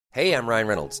Hey, I'm Ryan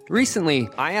Reynolds. Recently,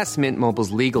 I asked Mint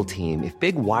Mobile's legal team if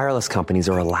big wireless companies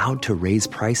are allowed to raise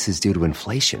prices due to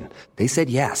inflation. They said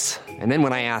yes. And then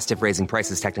when I asked if raising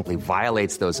prices technically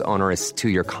violates those onerous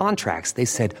two-year contracts, they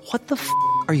said, "What the f***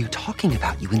 are you talking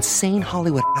about, you insane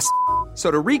Hollywood ass?" So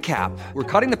to recap, we're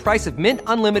cutting the price of Mint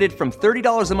Unlimited from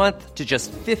 $30 a month to just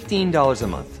 $15 a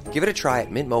month. Give it a try at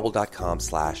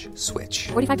mintmobile.com/switch.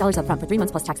 $45 up front for 3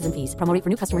 months plus taxes and fees. Promo rate for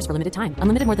new customers for limited time.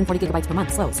 Unlimited more than 40 gigabytes per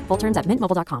month. Slows full terms at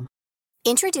mintmobile.com.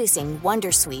 Introducing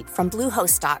Wondersuite from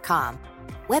Bluehost.com.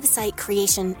 Website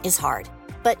creation is hard,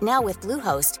 but now with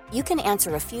Bluehost, you can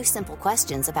answer a few simple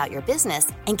questions about your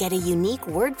business and get a unique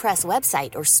WordPress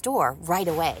website or store right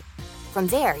away. From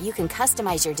there, you can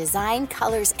customize your design,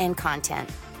 colors, and content.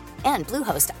 And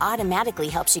Bluehost automatically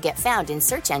helps you get found in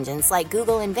search engines like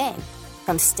Google and Bing.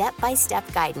 From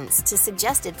step-by-step guidance to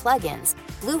suggested plugins,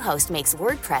 Bluehost makes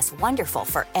WordPress wonderful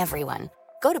for everyone.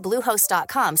 Go to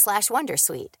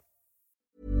bluehost.com/wondersuite.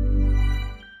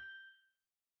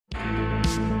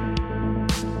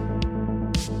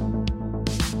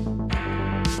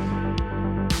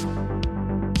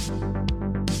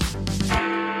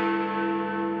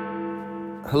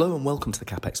 Hello and welcome to the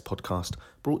CapEx podcast,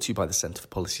 brought to you by the Centre for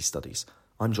Policy Studies.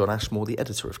 I'm John Ashmore, the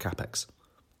editor of CapEx.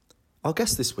 Our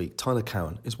guest this week, Tyler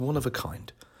Cowen, is one of a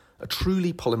kind. A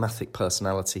truly polymathic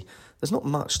personality, there's not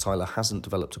much Tyler hasn't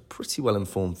developed a pretty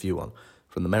well-informed view on,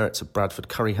 from the merits of Bradford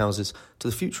curry houses to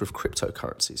the future of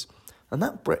cryptocurrencies. And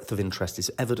that breadth of interest is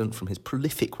evident from his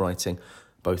prolific writing,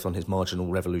 both on his Marginal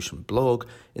Revolution blog,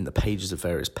 in the pages of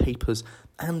various papers,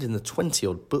 and in the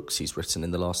 20-odd books he's written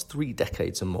in the last 3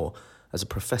 decades and more as a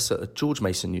professor at George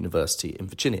Mason University in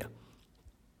Virginia.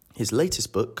 His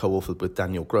latest book, co-authored with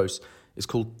Daniel Gross, is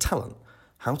called Talent: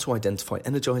 How to Identify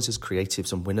Energizers,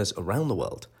 Creatives and Winners Around the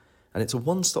World, and it's a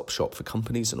one-stop shop for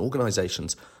companies and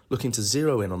organisations looking to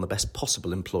zero in on the best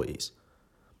possible employees.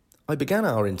 I began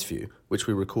our interview, which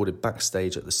we recorded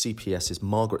backstage at the CPS's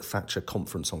Margaret Thatcher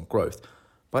Conference on Growth,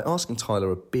 by asking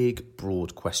Tyler a big,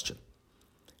 broad question.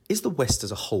 Is the West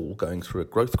as a whole going through a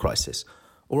growth crisis,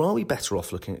 or are we better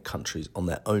off looking at countries on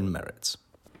their own merits?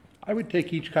 I would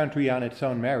take each country on its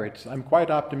own merits. I'm quite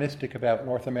optimistic about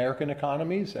North American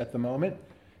economies at the moment,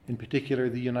 in particular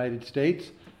the United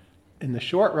States. In the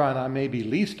short run, I may be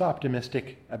least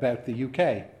optimistic about the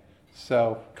UK.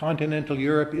 So continental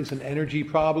Europe is an energy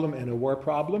problem and a war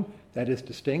problem that is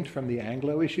distinct from the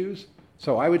Anglo issues.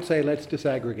 So I would say let's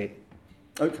disaggregate.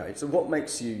 Okay, so what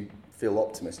makes you feel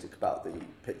optimistic about the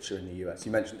picture in the US?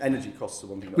 You mentioned energy costs are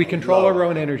one thing. We control our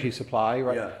own energy supply,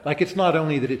 right? Yeah. Like, it's not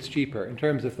only that it's cheaper in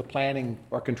terms of the planning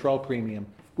or control premium.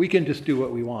 We can just do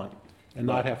what we want and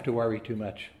not have to worry too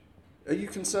much. Are you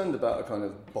concerned about a kind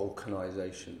of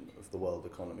balkanization of the world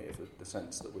economy, of the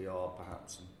sense that we are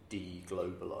perhaps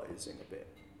de-globalizing a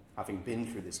bit, having been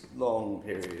through this long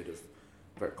period of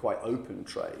very quite open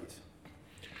trade?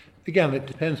 Again, it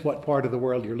depends what part of the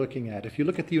world you're looking at. If you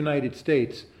look at the United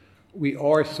States, we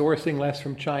are sourcing less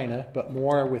from China, but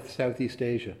more with Southeast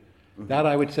Asia. Mm-hmm. That,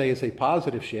 I would say, is a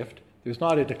positive shift. There's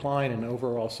not a decline in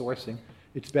overall sourcing.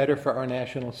 It's better for our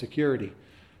national security.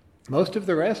 Most of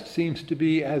the rest seems to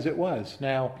be as it was.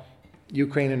 Now,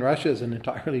 Ukraine and Russia is an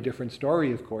entirely different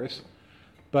story, of course,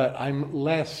 but I'm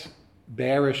less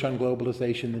bearish on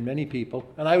globalization than many people.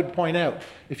 And I would point out,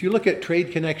 if you look at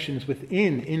trade connections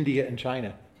within India and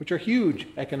China, which are huge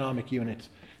economic units,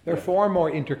 they're far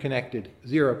more interconnected,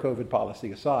 zero COVID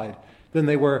policy aside, than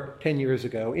they were 10 years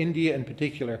ago, India in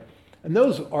particular. And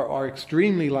those are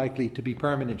extremely likely to be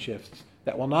permanent shifts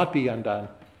that will not be undone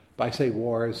by, say,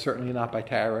 wars, certainly not by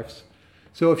tariffs.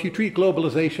 So if you treat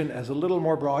globalization as a little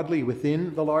more broadly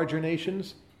within the larger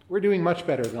nations, we're doing much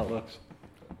better than it looks.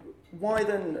 Why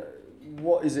then,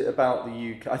 what is it about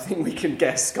the UK? I think we can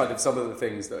guess kind of some of the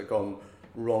things that have gone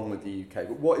wrong with the UK,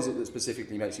 but what is it that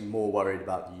specifically makes you more worried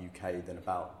about the UK than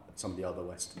about some of the other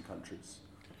Western countries?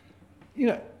 You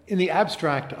know, in the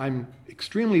abstract, I'm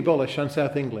extremely bullish on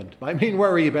South England. My main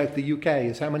worry about the UK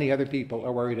is how many other people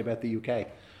are worried about the UK.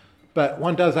 But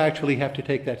one does actually have to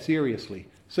take that seriously.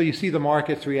 So you see the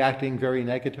markets reacting very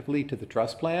negatively to the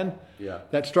trust plan. Yeah.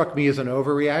 That struck me as an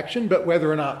overreaction, but whether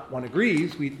or not one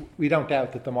agrees, we don't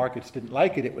doubt that the markets didn't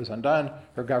like it. It was undone,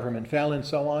 her government fell, and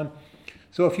so on.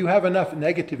 So if you have enough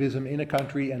negativism in a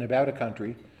country and about a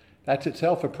country, that's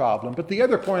itself a problem. But the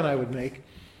other point I would make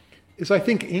is I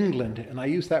think England, and I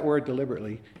use that word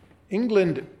deliberately,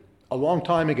 England a long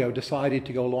time ago decided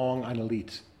to go long on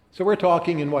elites. So we're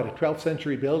talking in a 12th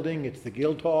century building. It's the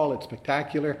Guildhall. It's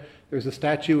spectacular. There's a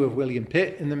statue of William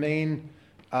Pitt in the main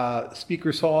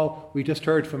speaker's hall. We just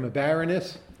heard from a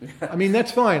baroness. I mean,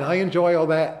 that's fine. I enjoy all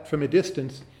that from a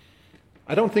distance.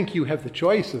 I don't think you have the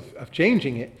choice of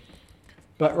changing it.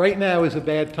 But right now is a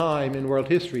bad time in world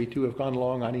history to have gone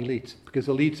long on elites, because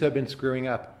elites have been screwing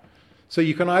up. So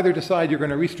you can either decide you're going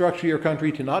to restructure your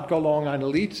country to not go long on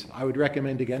elites. I would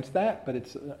recommend against that, but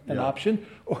it's an option.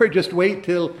 Or just wait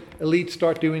till elites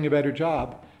start doing a better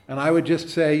job. And I would just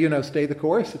say, stay the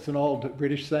course. It's an old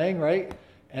British saying, right?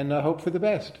 And hope for the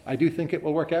best. I do think it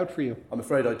will work out for you. I'm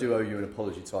afraid I do owe you an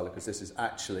apology, Tyler, because this is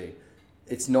actually...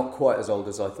 It's not quite as old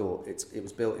as I thought. It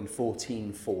was built in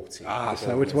 1440.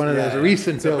 So it's one of those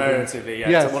recent buildings. Relatively,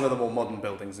 it's one of the more modern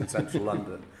buildings in central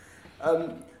London.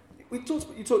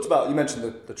 You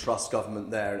mentioned the Truss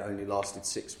government there, and it only lasted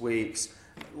 6 weeks.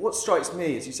 What strikes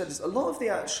me is you said a lot of the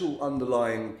actual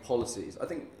underlying policies, I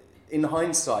think in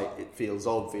hindsight it feels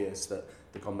obvious that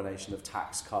the combination of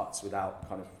tax cuts without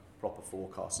kind of proper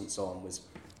forecasts and so on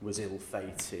was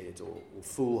ill-fated or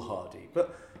foolhardy.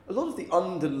 But a lot of the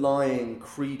underlying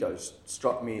credos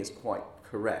struck me as quite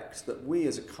correct, that we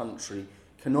as a country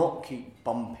cannot keep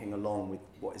bumping along with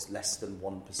what is less than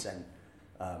 1%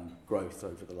 growth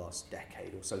over the last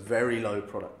decade or so, very low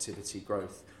productivity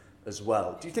growth as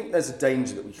well. Do you think there's a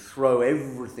danger that we throw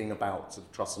everything about sort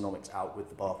of Trussonomics out with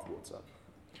the bathwater?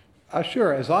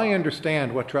 Sure. As I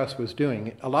understand what Truss was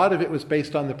doing, a lot of it was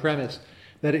based on the premise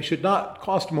that it should not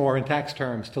cost more in tax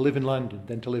terms to live in London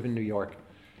than to live in New York.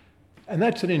 And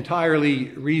that's an entirely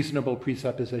reasonable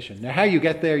presupposition. Now, how you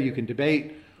get there, you can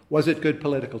debate. Was it good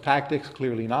political tactics?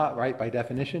 Clearly not, right? By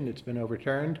definition, it's been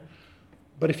overturned.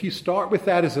 But if you start with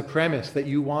that as a premise that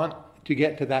you want to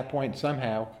get to that point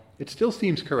somehow, it still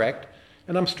seems correct.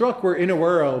 And I'm struck we're in a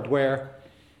world where,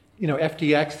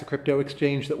 FTX, the crypto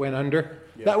exchange that went under,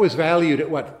 that was valued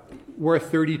at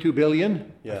worth 32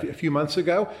 billion a few months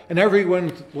ago. And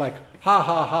everyone's like,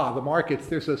 ha, the markets,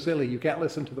 they're so silly, you can't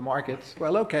listen to the markets.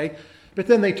 Well, okay. But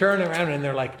then they turn around and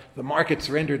they're like, the markets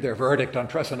rendered their verdict on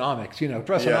Trussonomics.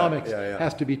 Trussonomics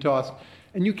has to be tossed.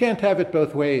 And you can't have it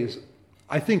both ways.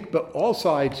 I think all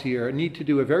sides here need to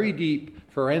do a very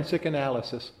deep forensic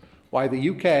analysis why the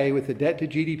UK, with a debt to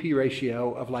GDP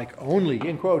ratio of only,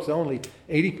 in quotes, only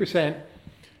 80%,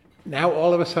 now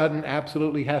all of a sudden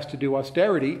absolutely has to do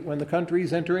austerity when the country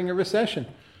is entering a recession.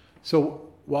 So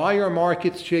why are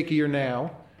markets shakier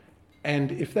now?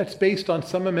 And if that's based on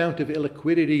some amount of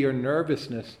illiquidity or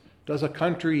nervousness, does a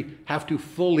country have to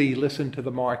fully listen to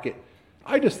the market?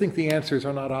 I just think the answers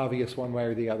are not obvious one way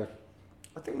or the other.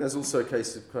 I think there's also a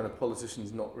case of kind of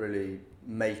politicians not really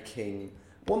making...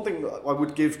 One thing that I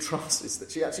would give Truss is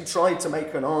that she actually tried to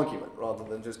make an argument rather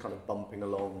than just kind of bumping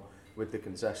along with the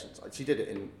concessions. She did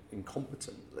it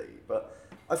incompetently, but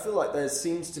I feel like there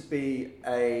seems to be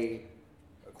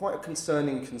quite a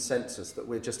concerning consensus that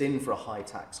we're just in for a high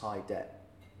tax, high debt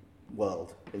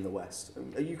world in the West.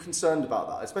 Are you concerned about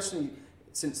that, especially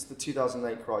since the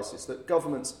 2008 crisis, that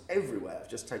governments everywhere have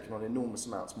just taken on enormous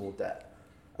amounts more debt,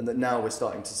 and that now we're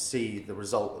starting to see the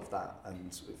result of that,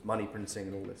 and with money printing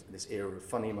and all this era of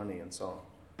funny money and so on?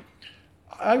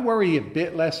 I worry a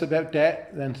bit less about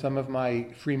debt than some of my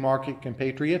free market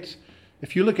compatriots.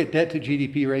 If you look at debt to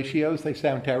GDP ratios, they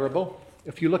sound terrible.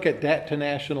 If you look at debt to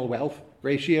national wealth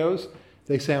ratios,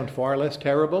 they sound far less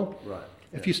terrible. Right.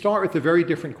 If you start with a very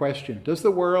different question, does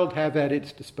the world have at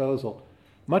its disposal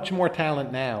much more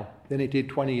talent now than it did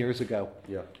 20 years ago?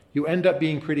 Yeah. You end up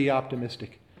being pretty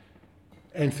optimistic.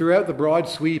 And throughout the broad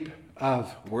sweep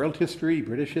of world history,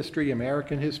 British history,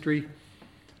 American history,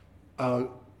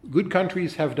 good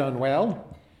countries have done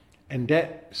well, and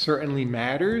debt certainly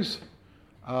matters,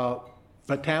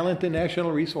 but talent and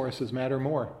national resources matter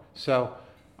more. So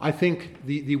I think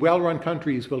the well-run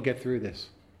countries will get through this.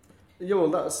 Yeah,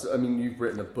 well, you've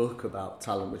written a book about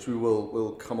talent, which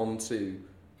we'll come on to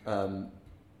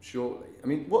shortly.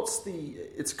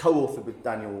 It's co-authored with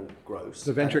Daniel Gross.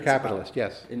 The venture capitalist,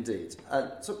 yes. Indeed.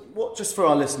 So just for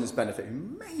our listeners' benefit,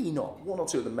 who one or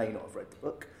two of them may not have read the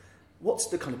book, what's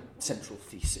the kind of central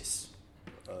thesis?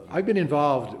 I've been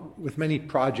involved with many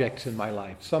projects in my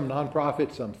life, some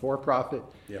non-profit, some for-profit.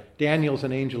 Yeah. Daniel's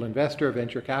an angel investor, a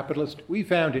venture capitalist. We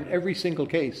found in every single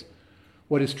case,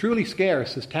 what is truly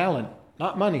scarce is talent,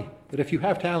 not money. But if you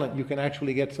have talent, you can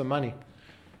actually get some money.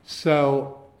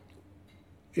 So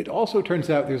it also turns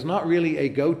out there's not really a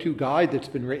go-to guide that's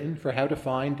been written for how to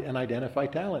find and identify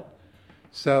talent.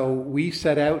 So we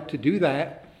set out to do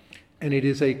that, and it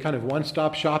is a kind of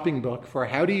one-stop shopping book for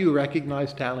how do you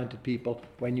recognize talented people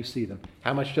when you see them?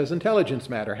 How much does intelligence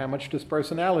matter? How much does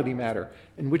personality matter?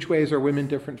 In which ways are women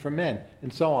different from men?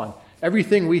 And so on.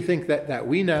 Everything we think that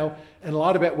we know, and a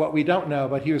lot about what we don't know,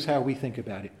 but here's how we think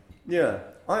about it. Yeah,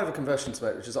 I have a confession to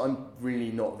make, which is I'm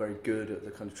really not very good at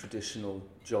the kind of traditional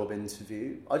job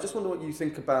interview. I just wonder what you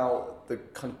think about the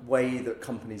kind of way that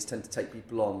companies tend to take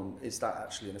people on. Is that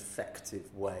actually an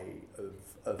effective way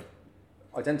of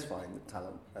identifying the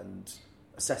talent and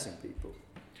assessing people?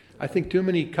 I think too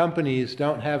many companies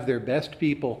don't have their best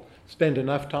people spend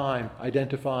enough time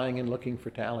identifying and looking for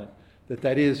talent.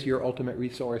 That is your ultimate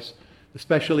resource,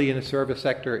 especially in a service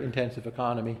sector intensive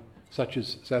economy such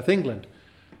as South England.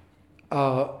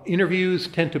 Interviews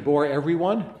tend to bore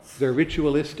everyone. They're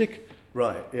ritualistic.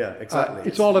 Right, yeah, exactly.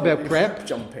 It's all about prep.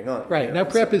 Jumping, aren't you? Right, Yeah, now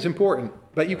prep is important,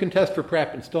 but you can test for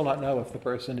prep and still not know if the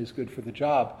person is good for the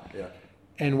job. Yeah.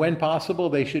 And when possible,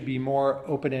 they should be more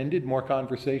open-ended, more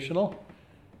conversational.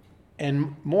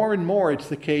 And more, it's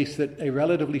the case that a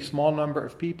relatively small number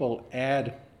of people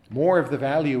add more of the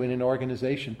value in an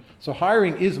organization. So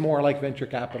hiring is more like venture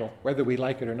capital, whether we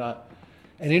like it or not.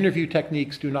 And interview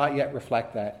techniques do not yet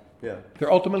reflect that. Yeah.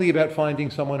 They're ultimately about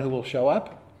finding someone who will show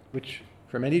up, which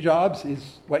for many jobs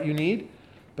is what you need,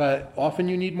 but often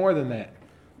you need more than that.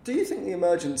 Do you think the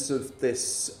emergence of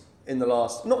this in the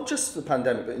last, not just the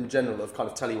pandemic, but in general, of kind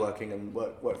of teleworking and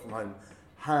work from home,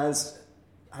 has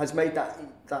made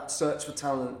that search for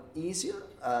talent easier?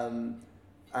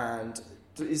 And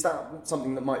is that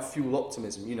something that might fuel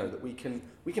optimism? You know, that we can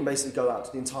basically go out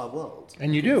to the entire world.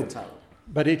 And you do. For talent.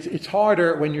 But it's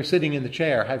harder when you're sitting in the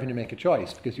chair having to make a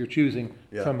choice because you're choosing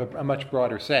from a much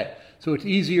broader set. So it's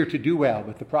easier to do well,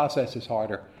 but the process is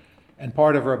harder. And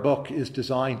part of our book is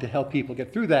designed to help people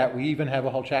get through that. We even have a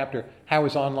whole chapter, how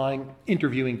is online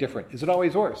interviewing different? Is it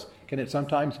always worse? Can it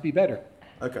sometimes be better?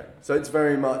 Okay, so it's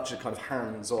very much a kind of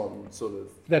hands-on sort of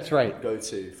That's right.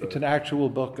 go-to. It's an actual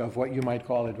book of what you might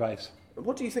call advice.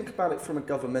 What do you think about it from a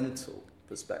governmental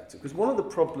perspective? Because one of the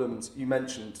problems, you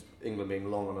mentioned England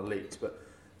being long on elites, but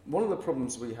one of the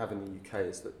problems we have in the UK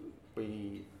is that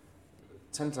we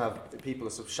tend to have people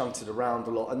are sort of shunted around a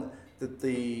lot, and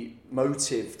the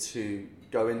motive to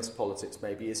go into politics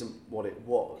maybe isn't what it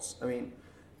was. I mean,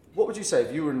 what would you say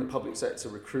if you were in the public sector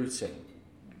recruiting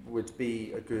would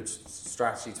be a good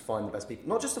strategy to find the best people?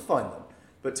 Not just to find them,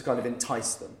 but to kind of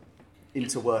entice them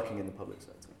into working in the public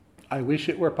sector. I wish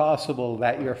it were possible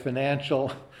that your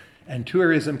financial and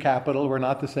tourism capital were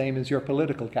not the same as your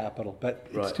political capital, but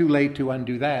it's Right. too late to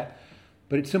undo that.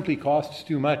 But it simply costs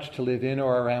too much to live in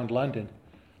or around London.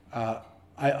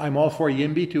 I'm all for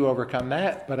YIMBY to overcome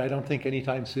that, but I don't think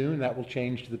anytime soon that will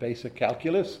change the basic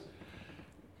calculus.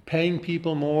 Paying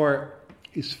people more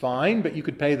is fine, but you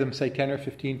could pay them, say, 10 or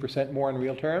 15% more in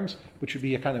real terms, which would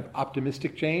be a kind of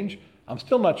optimistic change. I'm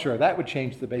still not sure that would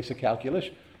change the basic calculus,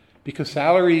 because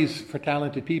salaries for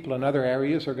talented people in other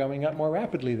areas are going up more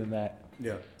rapidly than that.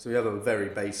 Yeah, so we have a very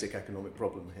basic economic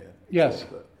problem here. Yes.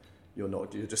 But you're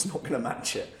just not going to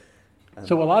match it.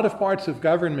 So a lot of parts of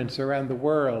governments around the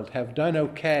world have done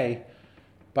okay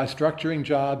by structuring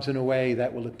jobs in a way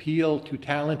that will appeal to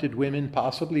talented women,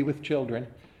 possibly with children,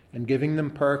 and giving them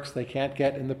perks they can't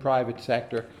get in the private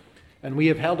sector. And we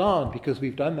have held on because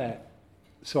we've done that.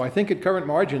 So I think at current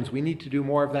margins, we need to do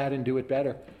more of that and do it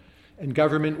better. And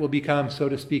government will become, so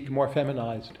to speak, more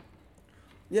feminized.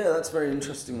 Yeah, that's a very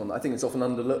interesting one. I think it's often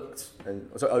overlooked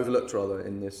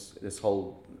in this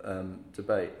whole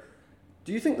debate.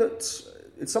 Do you think that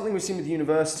it's something we've seen with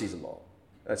universities a lot,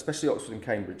 especially Oxford and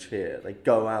Cambridge here? They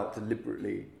go out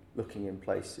deliberately looking in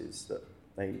places that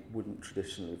they wouldn't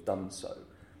traditionally have done so.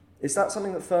 Is that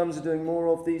something that firms are doing more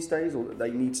of these days, or that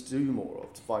they need to do more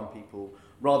of to find people,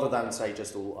 rather than, say,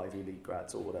 just all Ivy League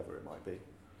grads or whatever it might be?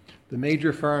 The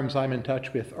major firms I'm in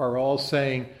touch with are all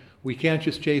saying, we can't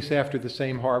just chase after the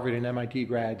same Harvard and MIT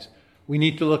grads. We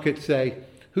need to look at, say,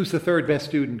 who's the third best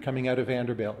student coming out of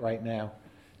Vanderbilt right now?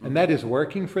 And that is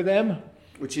working for them.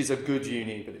 Which is a good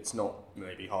uni, but it's not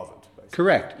maybe Harvard, basically.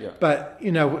 Correct. Yeah. But,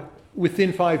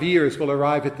 within 5 years, we'll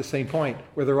arrive at the same point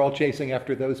where they're all chasing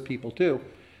after those people too.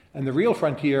 And the real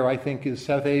frontier, I think, is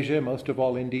South Asia, most of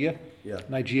all India,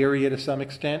 Nigeria to some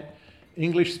extent,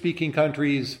 English-speaking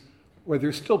countries where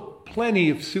there's still plenty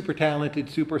of super talented,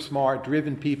 super smart,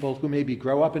 driven people who maybe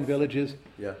grow up in villages,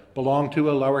 belong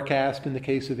to a lower caste in the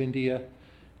case of India.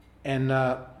 And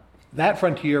that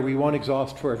frontier we won't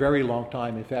exhaust for a very long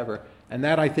time, if ever. And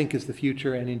that, I think, is the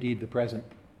future and indeed the present.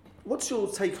 What's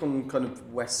your take on kind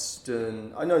of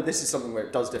Western... I know this is something where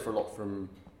it does differ a lot from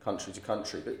country to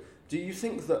country, but do you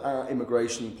think that our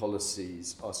immigration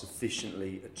policies are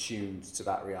sufficiently attuned to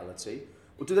that reality?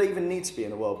 Or do they even need to be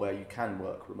in a world where you can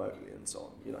work remotely and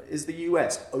so on? Is the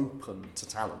US open to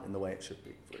talent in the way it should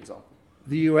be, for example?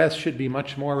 The US should be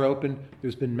much more open.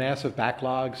 There's been massive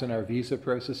backlogs in our visa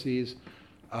processes.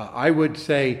 I would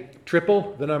say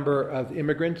triple the number of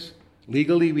immigrants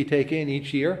legally we take in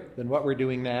each year than what we're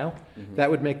doing now. That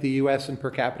would make the U.S. in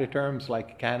per capita terms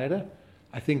like Canada.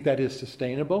 I think that is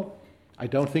sustainable. I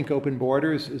don't think open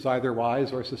borders is either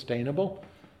wise or sustainable.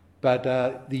 But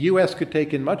the U.S. could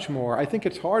take in much more. I think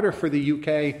it's harder for the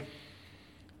U.K.,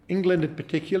 England in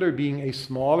particular, being a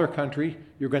smaller country.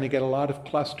 You're going to get a lot of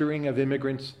clustering of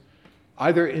immigrants,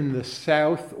 either in the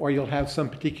south or you'll have some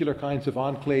particular kinds of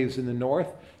enclaves in the north,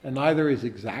 and neither is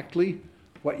exactly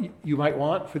what you might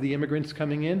want for the immigrants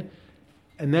coming in.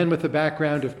 And then with the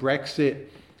background of Brexit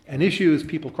and issues,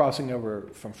 people crossing over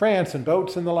from France and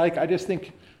boats and the like, I just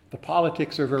think the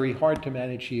politics are very hard to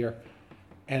manage here.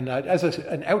 And as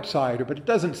an outsider, but it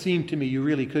doesn't seem to me you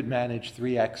really could manage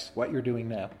 3x what you're doing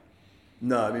now.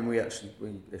 No, I mean, we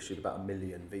issued about 1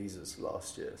 million visas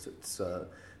last year. So it's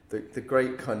the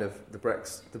great kind of the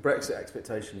Brexit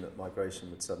expectation that migration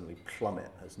would suddenly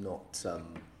plummet has not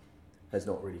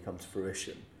really come to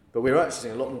fruition. But we're actually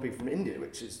seeing a lot more people from India,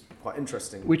 which is quite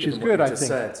interesting. Which is good, I think.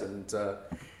 Said, and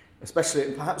especially,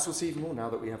 and perhaps we'll see even more now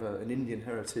that we have an Indian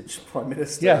heritage prime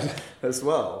minister as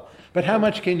well. But how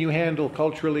much can you handle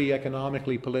culturally,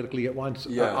 economically, politically at once?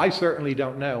 Yeah. I certainly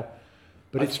don't know.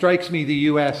 But it strikes me the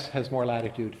US has more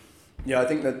latitude. Yeah, I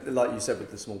think that, like you said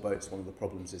with the small boats, one of the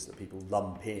problems is that people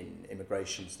lump in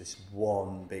immigration as this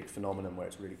one big phenomenon where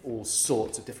it's really all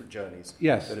sorts of different journeys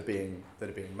that are being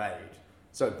made.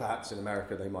 So perhaps in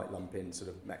America they might lump in sort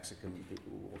of Mexican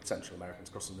people or Central Americans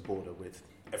crossing the border with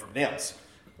everybody else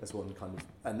as one kind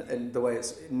of... And the way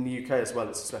it's in the UK as well,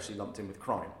 it's especially lumped in with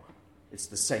crime. It's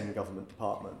the same government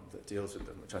department that deals with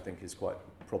them, which I think is quite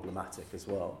problematic as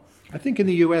well. I think in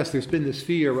the US there's been this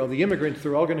fear, well, the immigrants,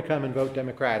 they're all going to come and vote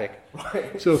Democratic.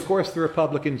 Right. So of course the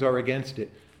Republicans are against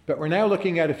it. But we're now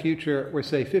looking at a future where,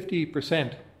 say,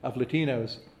 50% of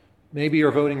Latinos maybe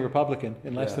are voting Republican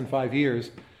in less than 5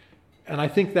 years. And I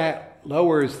think that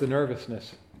lowers the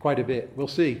nervousness quite a bit. We'll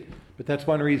see. But that's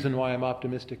one reason why I'm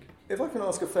optimistic. If I can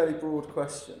ask a fairly broad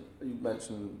question, you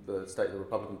mentioned the state of the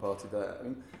Republican Party there. I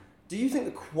mean, do you think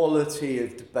the quality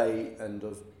of debate and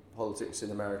of politics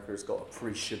in America has got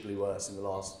appreciably worse in the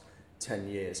last 10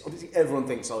 years? Obviously, everyone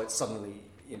thinks, it's suddenly,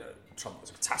 Trump was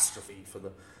a catastrophe for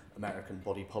the American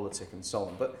body politic and so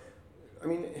on. But, I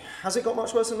mean, has it got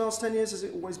much worse in the last 10 years? Has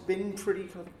it always been pretty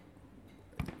kind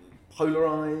of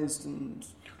polarised and...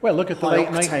 Well, look at the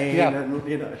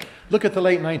Look at the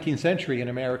late 19th century in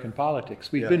American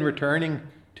politics. We've been returning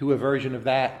to a version of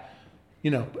that.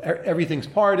 Everything's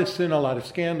partisan, a lot of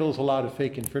scandals, a lot of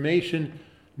fake information.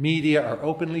 Media are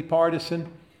openly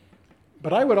partisan.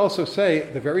 But I would also say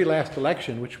the very last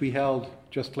election, which we held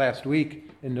just last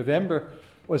week in November,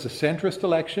 was a centrist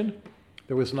election.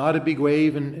 There was not a big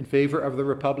wave in favor of the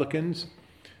Republicans.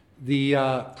 The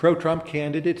pro-Trump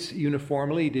candidates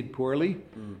uniformly did poorly.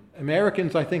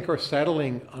 Americans, I think, are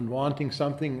settling on wanting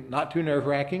something not too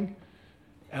nerve-wracking.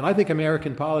 And I think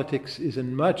American politics is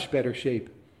in much better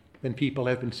shape than people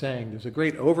have been saying. There's a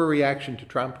great overreaction to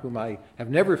Trump, whom I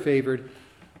have never favored.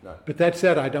 No. But that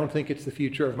said, I don't think it's the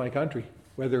future of my country,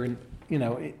 whether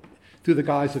through the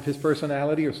guise of his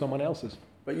personality or someone else's.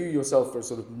 But you yourself are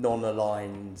sort of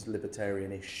non-aligned,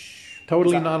 libertarian-ish.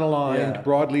 Totally non-aligned,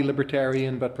 broadly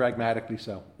libertarian, but pragmatically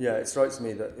so. Yeah, it strikes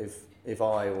me that if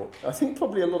I think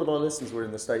probably a lot of our listeners were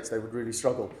in the States, they would really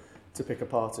struggle to pick a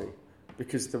party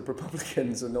because the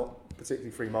Republicans are not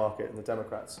particularly free market and the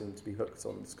Democrats seem to be hooked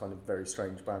on this kind of very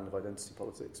strange brand of identity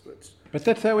politics. But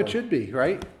that's how it should be,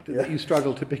 right? That you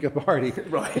struggle to pick a party.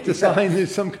 Right. It's a sign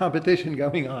there's some competition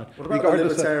going on. What about the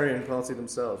Libertarian Party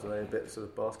themselves? Are they a bit sort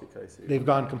of basket casey? They've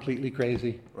gone completely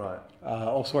crazy. Right.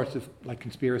 All sorts of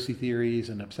conspiracy theories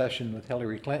and obsession with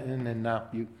Hillary Clinton, and now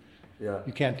you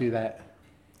can't do that.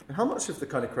 And how much of the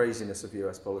kind of craziness of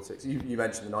US politics, you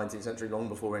mentioned the 19th century long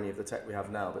before any of the tech we have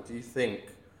now, but do you think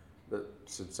that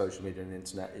social media and the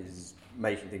internet is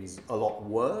making things a lot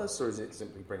worse, or is it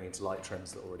simply bringing to light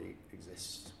trends that already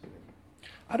exist?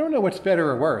 I don't know what's better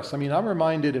or worse. I mean, I'm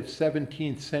reminded of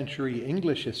 17th century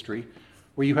English history,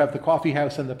 where you have the coffee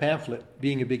house and the pamphlet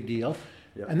being a big deal.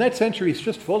 Yeah. And that century is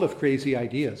just full of crazy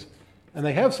ideas. And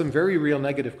they have some very real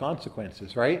negative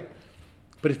consequences, right?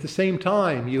 But at the same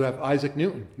time, you have Isaac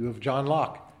Newton, you have John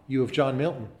Locke, you have John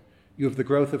Milton, you have the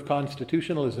growth of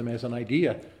constitutionalism as an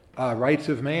idea, rights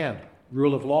of man,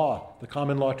 rule of law, the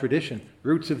common law tradition,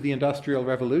 roots of the Industrial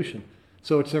Revolution.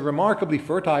 So it's a remarkably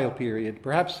fertile period,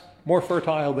 perhaps more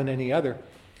fertile than any other.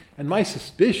 And my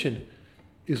suspicion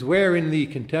is we're in the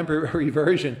contemporary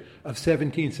version of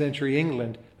 17th century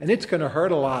England, and it's going to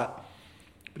hurt a lot.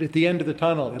 But at the end of the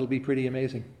tunnel, it'll be pretty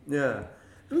amazing. Yeah.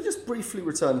 Can we just briefly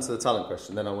return to the talent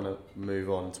question? Then I want to move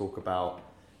on and talk about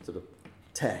sort of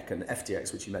tech and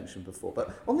FTX, which you mentioned before.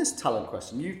 But on this talent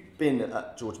question, you've been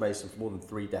at George Mason for more than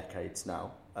 3 decades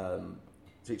now,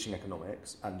 teaching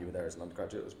economics, and you were there as an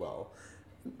undergraduate as well.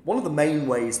 One of the main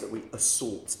ways that we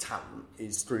assault talent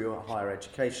is through higher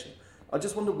education. I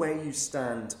just wonder where you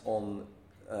stand on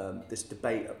this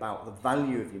debate about the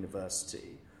value of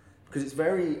university, because it's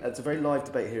a very live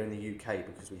debate here in the UK,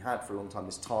 because we had for a long time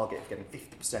this target of getting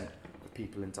 50% of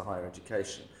people into higher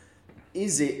education.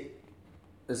 Is it,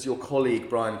 as your colleague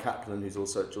Brian Kaplan, who's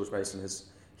also at George Mason,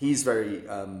 he's very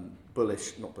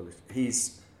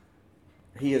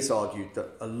he has argued that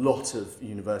a lot of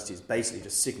universities basically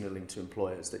just signalling to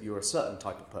employers that you're a certain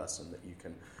type of person, that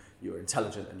you're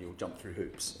intelligent and you'll jump through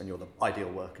hoops and you're the ideal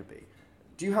worker bee.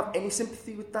 Do you have any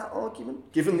sympathy with that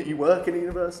argument, given that you work in a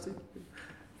university?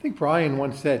 I think Brian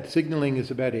once said signaling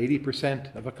is about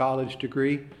 80% of a college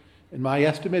degree. In my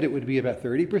estimate, it would be about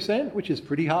 30%, which is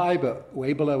pretty high, but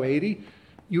way below 80.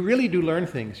 You really do learn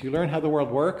things. You learn how the world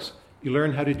works. You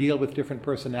learn how to deal with different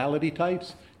personality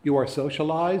types. You are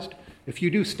socialized. If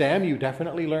you do STEM, you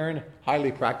definitely learn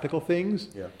highly practical things.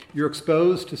 Yeah. You're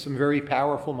exposed to some very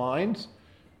powerful minds.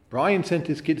 Brian sent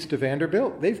his kids to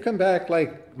Vanderbilt. They've come back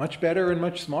like much better and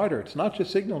much smarter. It's not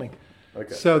just signaling.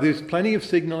 Okay. So there's plenty of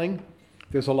signaling.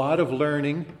 There's a lot of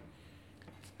learning.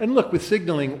 And look, with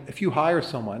signaling, if you hire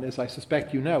someone, as I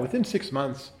suspect you know, within 6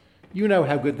 months, you know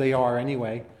how good they are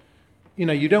anyway.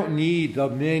 You don't need the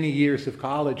many years of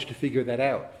college to figure that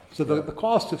out. So the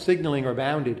costs of signaling are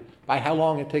bounded by how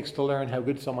long it takes to learn how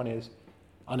good someone is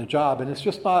on a job. And it's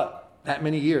just not that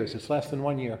many years. It's less than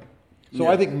 1 year. So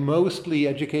I think mostly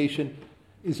education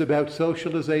is about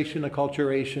socialization,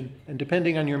 acculturation, and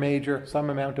depending on your major, some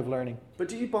amount of learning. But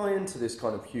do you buy into this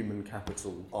kind of human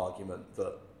capital argument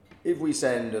that if we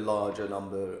send a larger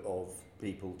number of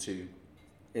people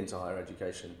into higher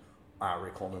education, our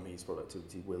economy's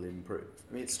productivity will improve?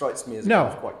 I mean, it strikes me as a kind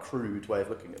of quite crude way of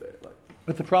looking at it.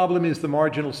 But the problem is the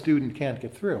marginal student can't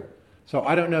get through. So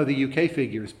I don't know the UK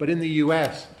figures, but in the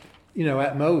US,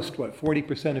 at most,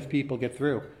 40% of people get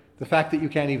through. The fact that you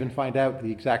can't even find out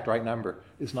the exact right number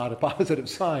is not a positive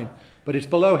sign, but it's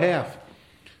below half.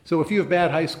 So if you have bad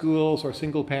high schools or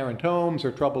single-parent homes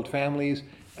or troubled families,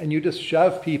 and you just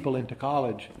shove people into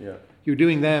college, you're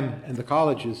doing them and the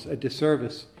colleges a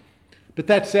disservice. But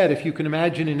that said, if you can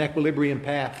imagine an equilibrium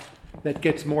path that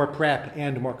gets more prep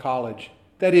and more college,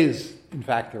 that is, in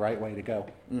fact, the right way to go.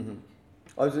 Mm-hmm.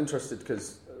 I was interested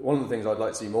because one of the things I'd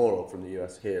like to see more of from the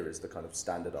US here is the kind of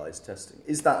standardised testing.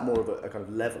 Is that more of a kind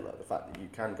of leveller, the fact that you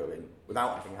can go in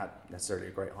without having had necessarily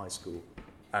a great high school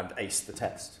and ace the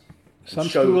test? Some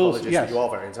schools, yes. You are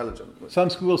very intelligent.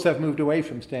 Some schools have moved away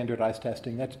from standardized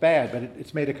testing. That's bad, but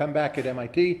it's made a comeback at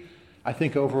MIT. I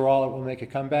think overall it will make a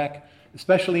comeback,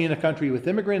 especially in a country with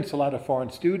immigrants, a lot of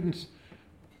foreign students.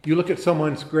 You look at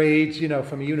someone's grades,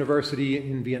 from a university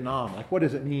in Vietnam. Like, what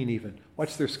does it mean even?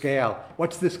 What's their scale?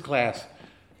 What's this class?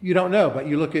 You don't know, but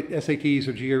you look at SATs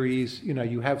or GREs,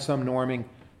 you have some norming,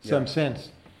 some sense.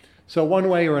 So one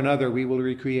way or another, we will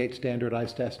recreate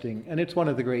standardized testing, and it's one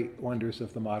of the great wonders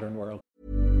of the modern world.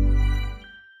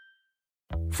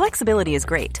 Flexibility is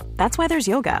great. That's why there's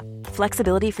yoga.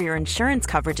 Flexibility for your insurance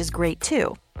coverage is great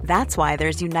too. That's why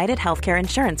there's United Healthcare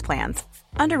Insurance Plans.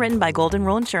 Underwritten by Golden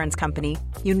Rule Insurance Company,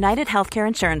 United Healthcare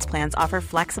Insurance Plans offer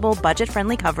flexible,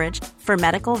 budget-friendly coverage for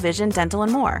medical, vision, dental,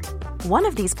 and more. One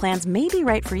of these plans may be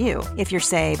right for you if you're,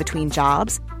 say, between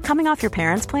jobs, coming off your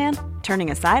parents' plan, turning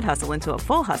a side hustle into a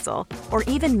full hustle, or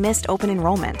even missed open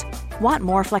enrollment. Want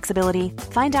more flexibility?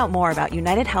 Find out more about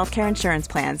United Healthcare Insurance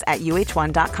Plans at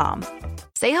uh1.com.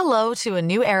 Say hello to a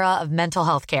new era of mental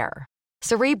health care.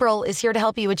 Cerebral is here to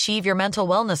help you achieve your mental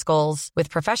wellness goals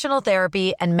with professional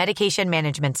therapy and medication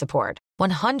management support.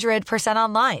 100%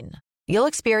 online. You'll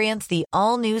experience the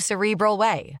all-new Cerebral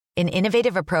Way, an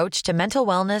innovative approach to mental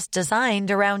wellness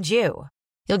designed around you.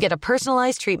 You'll get a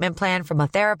personalized treatment plan from a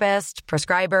therapist,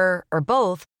 prescriber, or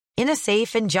both in a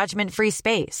safe and judgment-free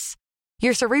space.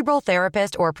 Your Cerebral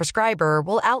therapist or prescriber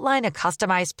will outline a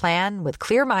customized plan with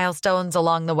clear milestones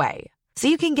along the way, so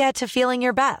you can get to feeling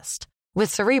your best. With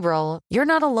Cerebral, you're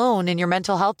not alone in your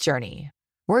mental health journey.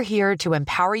 We're here to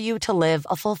empower you to live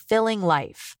a fulfilling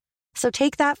life. So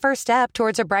take that first step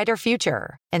towards a brighter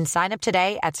future and sign up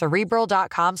today at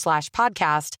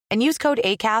Cerebral.com/podcast and use code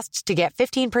ACAST to get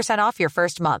 15% off your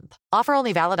first month. Offer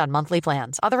only valid on monthly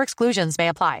plans. Other exclusions may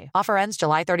apply. Offer ends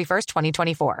July 31st,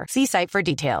 2024. See site for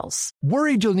details.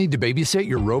 Worried you'll need to babysit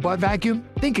your robot vacuum?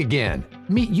 Think again.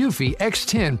 Meet Eufy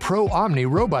X10 Pro Omni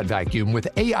Robot Vacuum with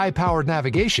AI-powered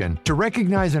navigation to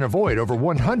recognize and avoid over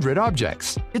 100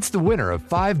 objects. It's the winner of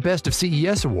 5 Best of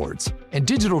CES awards. And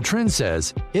Digital Trends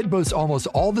says it boasts almost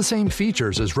all the same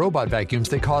features as robot vacuums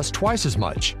that cost twice as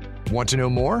much. Want to know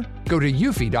more? Go to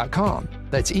eufy.com.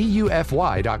 That's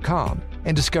EUFY.com.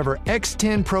 And discover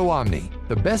X10 Pro Omni,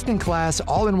 the best-in-class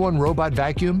all-in-one robot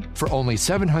vacuum for only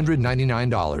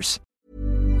 $799.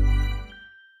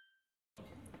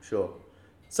 Sure.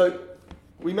 So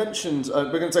we mentioned, we're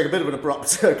going to take a bit of an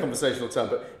abrupt conversational turn,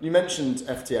 but you mentioned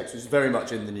FTX, which is very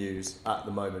much in the news at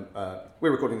the moment.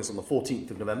 We're recording this on the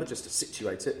 14th of November, just to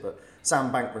situate it, but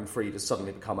Sam Bankman-Fried has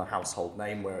suddenly become a household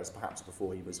name, whereas perhaps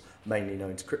before he was mainly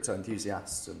known to crypto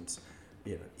enthusiasts and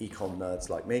econ nerds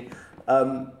like me.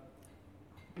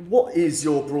 What is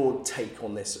your broad take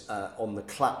on this, on the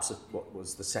collapse of what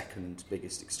was the second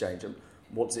biggest exchange, and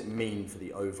what does it mean for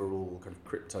the overall kind of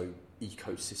crypto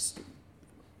ecosystem?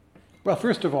 Well,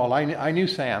 first of all, I knew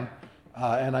Sam,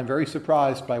 and I'm very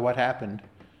surprised by what happened.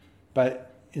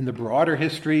 But in the broader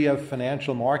history of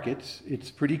financial markets,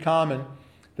 it's pretty common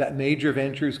that major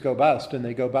ventures go bust, and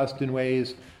they go bust in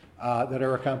ways that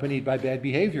are accompanied by bad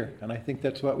behavior. And I think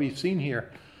that's what we've seen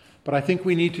here. But I think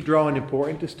we need to draw an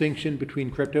important distinction between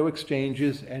crypto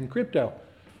exchanges and crypto.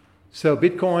 So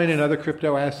Bitcoin and other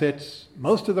crypto assets,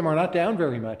 most of them are not down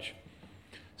very much.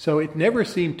 So it never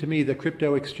seemed to me that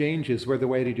crypto exchanges were the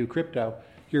way to do crypto.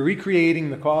 You're recreating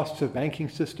the costs of banking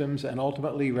systems and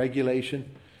ultimately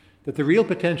regulation. That the real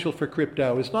potential for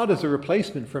crypto is not as a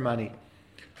replacement for money,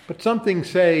 but something,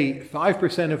 say,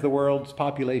 5% of the world's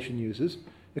population uses.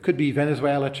 It could be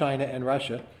Venezuela, China, and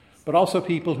Russia, but also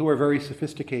people who are very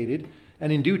sophisticated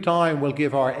and in due time will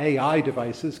give our AI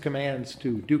devices commands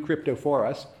to do crypto for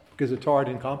us because it's hard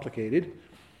and complicated.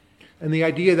 And the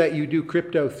idea that you do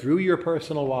crypto through your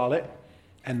personal wallet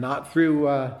and not through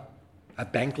a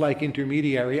bank-like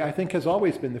intermediary, I think has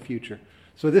always been the future.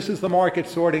 So this is the market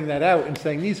sorting that out and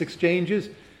saying these exchanges,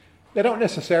 they don't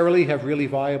necessarily have really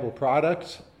viable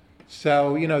products.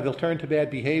 So, they'll turn to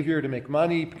bad behavior to make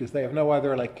money because they have no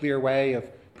other clear way of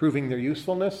proving their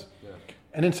usefulness. Yeah.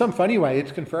 And in some funny way,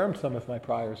 it's confirmed some of my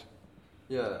priors.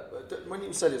 Yeah, when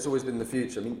you said it's always been the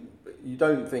future, I mean, you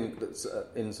don't think that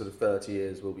in sort of 30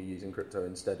 years we'll be using crypto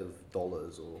instead of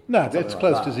dollars or... No, that's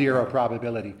close to zero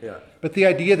probability. Yeah. But the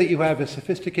idea that you have a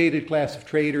sophisticated class of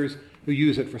traders who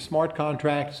use it for smart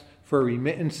contracts, for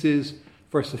remittances,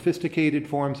 for sophisticated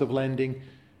forms of lending,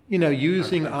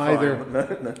 using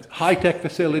either high-tech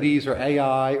facilities or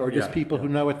AI or just people who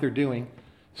know what they're doing,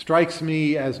 strikes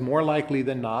me as more likely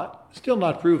than not, still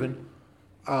not proven.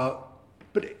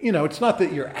 But, it's not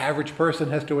that your average person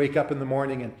has to wake up in the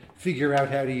morning and figure out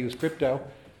how to use crypto.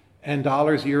 And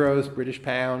dollars, euros, British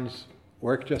pounds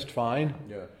work just fine.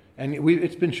 Yeah. And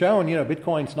it's been shown,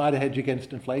 Bitcoin's not a hedge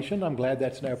against inflation. I'm glad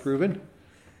that's now proven.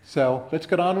 So let's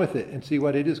get on with it and see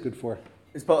what it is good for.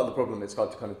 It's part of the problem. It's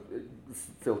hard to kind of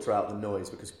filter out the noise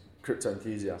because crypto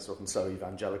enthusiasts are often so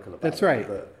evangelical about That's it. Right.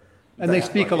 And they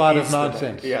speak a lot of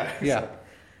nonsense. Yeah.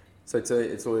 So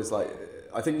it's always like...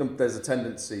 I think there's a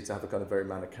tendency to have a kind of very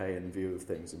Manichaean view of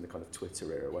things in the kind of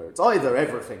Twitter era where it's either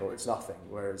everything or it's nothing,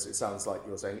 whereas it sounds like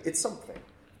you're saying it's something.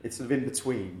 It's sort of in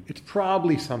between. It's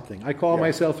probably something. I call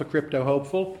myself a crypto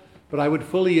hopeful, but I would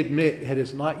fully admit it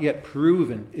has not yet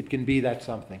proven it can be that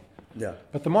something. Yeah.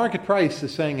 But the market price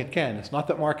is saying it can. It's not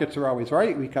that markets are always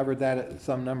right. We covered that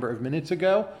some number of minutes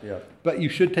ago. Yeah. But you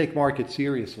should take markets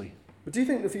seriously. But do you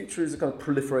think the future is a kind of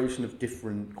proliferation of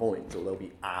different coins, or there'll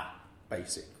be a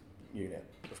basic unit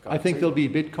of currency? I think there'll be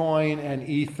Bitcoin and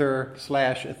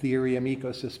Ether/Ethereum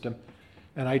ecosystem.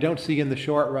 And I don't see in the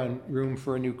short run room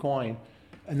for a new coin.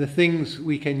 And the things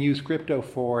we can use crypto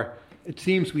for, it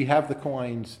seems we have the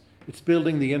coins. It's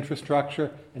building the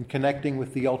infrastructure and connecting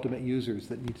with the ultimate users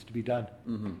that needs to be done.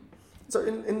 Mm-hmm. So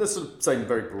in the sort of same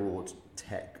very broad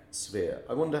tech sphere,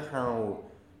 I wonder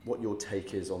what your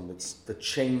take is on the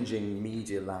changing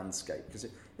media landscape. Because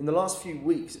in the last few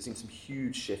weeks, it seems some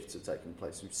huge shifts have taken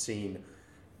place. We've seen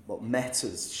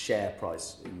Meta's share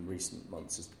price in recent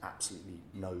months has absolutely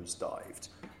nosedived.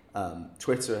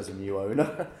 Twitter has a new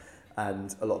owner,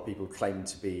 and a lot of people claim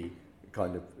to be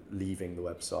kind of leaving the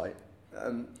website.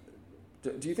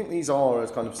 Do you think these are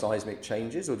as kind of seismic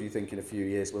changes, or do you think in a few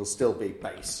years we'll still be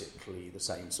basically the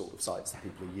same sort of sites that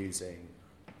people are using?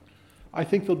 I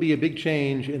think there'll be a big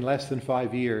change in less than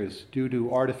 5 years due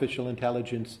to artificial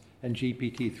intelligence and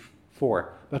GPT-4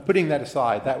 for. But putting that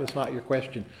aside, that was not your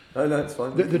question. No, it's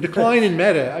fine. The decline in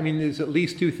Meta, I mean, there's at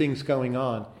least two things going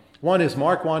on. One is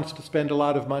Mark wants to spend a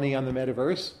lot of money on the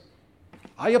metaverse.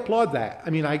 I applaud that. I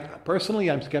mean,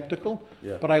 I'm skeptical,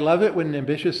 but I love it when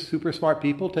ambitious, super smart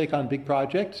people take on big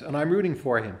projects, and I'm rooting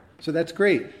for him. So that's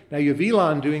great. Now you have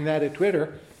Elon doing that at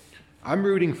Twitter. I'm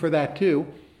rooting for that too.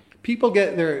 People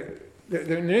get their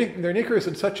knickers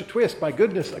in such a twist. My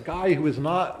goodness, a guy who is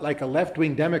not like a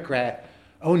left-wing Democrat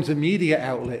owns a media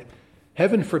outlet.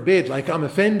 Heaven forbid, like I'm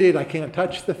offended, I can't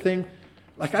touch the thing.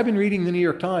 Like I've been reading the New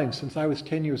York Times since I was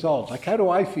 10 years old. Like how do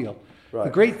I feel? Right. The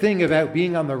great thing about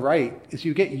being on the right is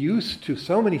you get used to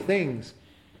so many things,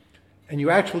 and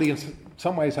you actually, in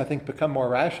some ways, I think, become more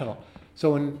rational.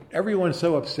 So when everyone's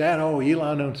so upset, oh,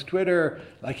 Elon owns Twitter,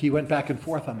 like he went back and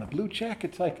forth on the blue check,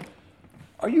 it's like,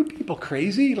 are you people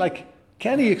crazy? Like,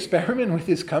 can he experiment with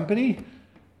his company?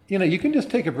 You know, you can just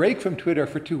take a break from Twitter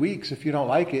for 2 weeks if you don't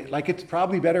like it. Like, it's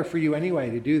probably better for you anyway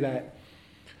to do that.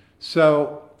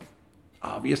 So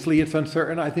obviously, it's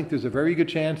uncertain. I think there's a very good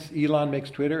chance Elon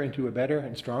makes Twitter into a better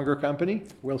and stronger company.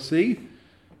 We'll see.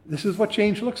 This is what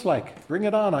change looks like. Bring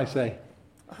it on, I say.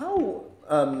 How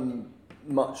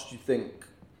much do you think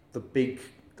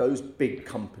those big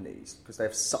companies, because they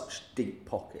have such deep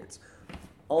pockets,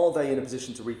 are they in a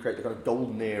position to recreate the kind of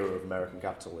golden era of American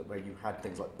capital where you had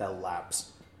things like Bell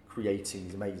Labs creating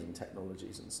these amazing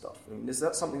technologies and stuff? I mean, is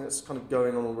that something that's kind of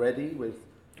going on already with...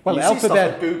 Well, you see stuff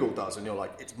that Google does, and you're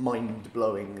like, it's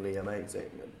mind-blowingly amazing.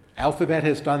 Alphabet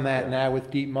has done that now with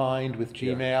DeepMind, with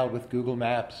Gmail, with Google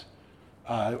Maps,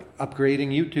 upgrading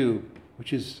YouTube,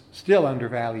 which is still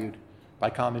undervalued by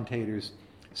commentators.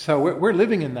 So we're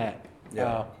living in that.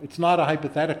 Yeah. It's not a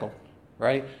hypothetical,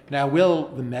 right? Now, will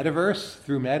the metaverse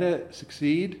through Meta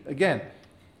succeed? Again,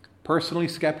 personally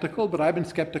skeptical, but I've been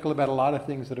skeptical about a lot of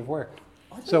things that have worked.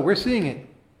 So we're seeing it.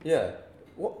 Yeah.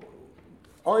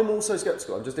 I'm also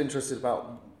skeptical. I'm just interested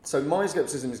about... So my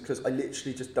skepticism is because I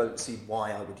literally just don't see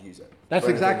why I would use it. That's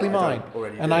exactly mine.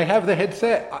 I have the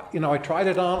headset. I tried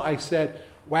it on. I said,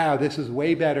 wow, this is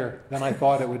way better than I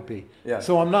thought it would be. Yeah.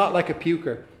 So I'm not like a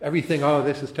puker. Everything,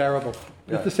 this is terrible.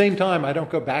 But at the same time, I don't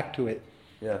go back to it.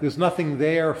 Yeah. There's nothing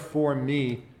there for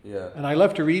me. Yeah. And I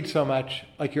love to read so much.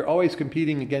 Like you're always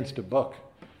competing against a book.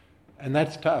 And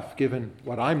that's tough given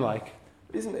what I'm like.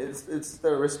 Isn't it? It's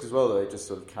there a risk as well that they just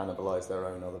sort of cannibalise their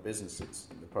own other businesses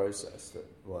in the process. That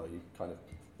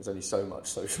there's only so much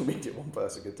social media one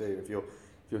person could do if you're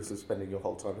sort of spending your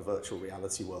whole time in a virtual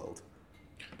reality world.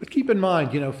 But keep in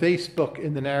mind, Facebook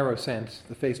in the narrow sense,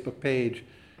 the Facebook page,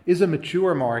 is a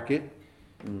mature market.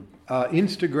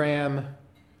 Instagram,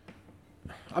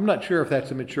 I'm not sure if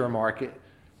that's a mature market,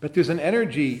 but there's an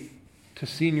energy to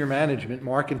senior management,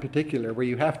 Mark in particular, where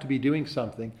you have to be doing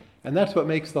something. And that's what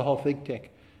makes the whole thing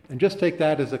tick. And just take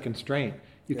that as a constraint.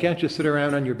 You can't just sit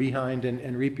around on your behind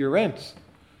and reap your rents.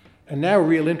 And now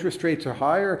real interest rates are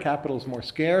higher, capital's more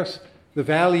scarce. The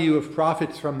value of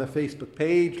profits from the Facebook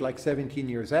page, like 17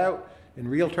 years out, in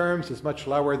real terms, is much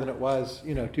lower than it was,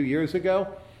 2 years ago.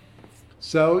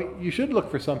 So you should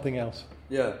look for something else.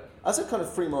 Yeah. As a kind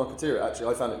of free marketeer,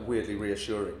 actually, I found it weirdly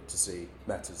reassuring to see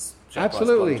Meta's share price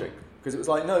Absolutely. plunging. Because it was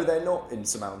like, no, they're not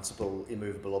insurmountable,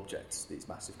 immovable objects, these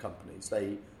massive companies.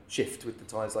 They shift with the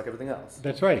tides like everything else.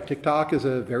 That's right. TikTok is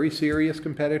a very serious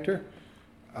competitor.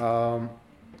 And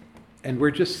we're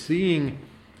just seeing,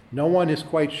 no one is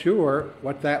quite sure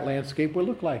what that landscape will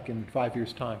look like in 5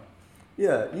 years' time.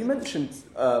 Yeah, you mentioned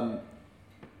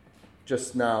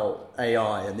just now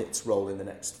AI and its role in the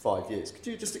next 5 years. Could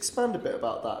you just expand a bit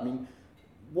about that? I mean,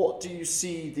 what do you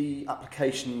see the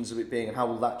applications of it being, and how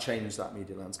will that change that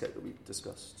media landscape that we've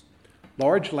discussed?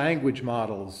 Large language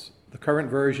models, the current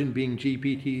version being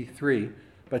GPT-3,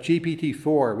 but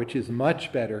GPT-4, which is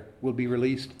much better, will be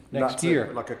released next year.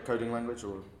 Like a coding language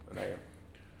or an AI?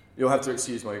 You'll have to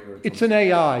excuse my ignorance. It's an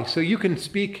AI, so you can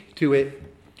speak to it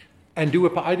and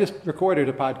I just recorded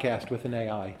a podcast with an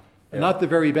AI. Not the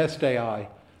very best AI.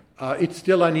 It's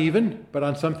still uneven, but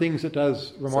on some things it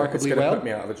does remarkably well. It's going to put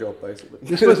me out of a job, basically.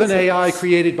 This was an AI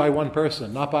created by one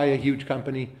person, not by a huge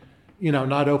company.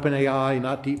 Not OpenAI,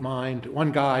 not DeepMind.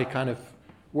 One guy kind of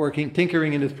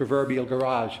tinkering in his proverbial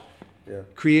garage,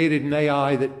 created an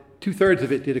AI that 2/3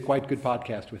 of it did a quite good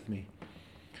podcast with me.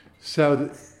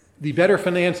 So the better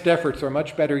financed efforts are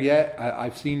much better yet.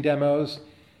 I've seen demos.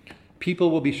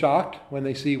 People will be shocked when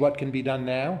they see what can be done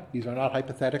now. These are not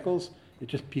hypotheticals.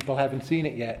 It's just people haven't seen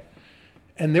it yet.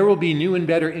 And there will be new and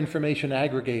better information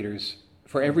aggregators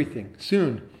for everything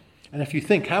soon. And if you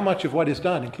think how much of what is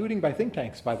done, including by think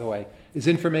tanks, by the way, is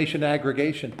information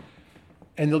aggregation,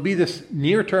 and there'll be this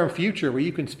near-term future where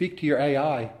you can speak to your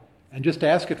AI and just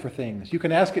ask it for things. You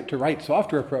can ask it to write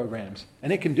software programs,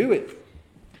 and it can do it.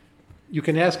 You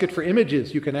can ask it for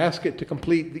images. You can ask it to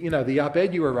complete, the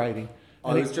op-ed you were writing.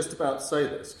 I was just about to say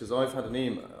this, because I've had an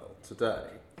email today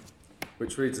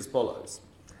which reads as follows.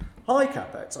 Hi,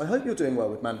 CapEx. I hope you're doing well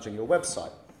with managing your website.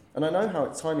 And I know how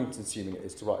time-consuming it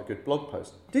is to write a good blog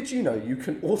post. Did you know you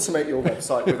can automate your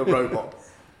website with a robot?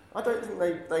 I don't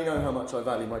think they know how much I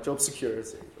value my job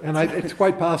security. And it's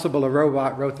quite possible a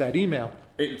robot wrote that email.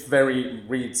 It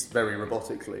reads very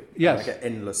robotically. Yes. I get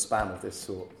endless spam of this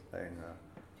sort of thing.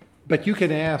 But you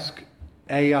can ask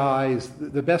AIs,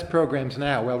 the best programs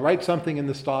now, well, write something in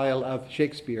the style of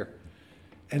Shakespeare.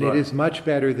 And It is much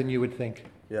better than you would think.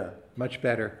 Yeah. Much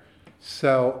better.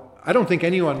 So I don't think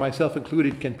anyone, myself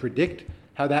included, can predict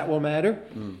how that will matter.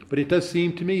 But it does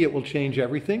seem to me it will change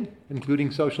everything,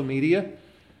 including social media.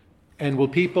 And will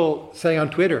people say on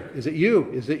Twitter, is it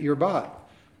you? Is it your bot?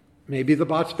 Maybe the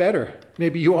bot's better.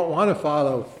 Maybe you won't want to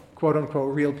follow, quote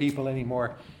unquote, real people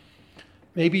anymore.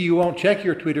 Maybe you won't check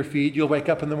your Twitter feed. You'll wake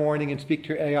up in the morning and speak to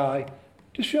your AI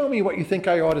to show me what you think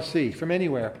I ought to see from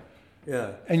anywhere.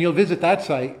 Yeah. And you'll visit that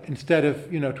site instead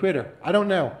of, Twitter. I don't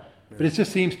know. But it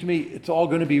just seems to me it's all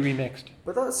going to be remixed.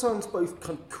 But that sounds both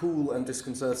kind of cool and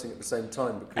disconcerting at the same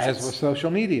time. Because as with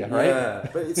social media, right? Yeah,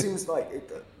 but it seems like,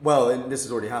 and this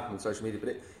has already happened with social media,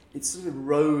 but it sort of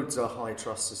erodes a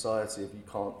high-trust society if you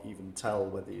can't even tell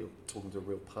whether you're talking to a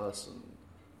real person.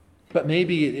 But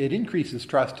maybe it increases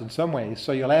trust in some ways.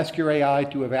 So you'll ask your AI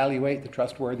to evaluate the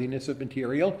trustworthiness of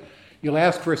material. You'll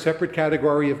ask for a separate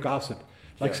category of gossip.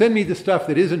 Like, send me the stuff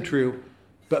that isn't true,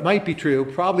 but might be true,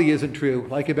 probably isn't true,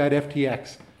 like about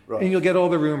FTX. Right. And you'll get all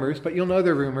the rumors, but you'll know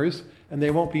they're rumors, and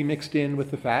they won't be mixed in with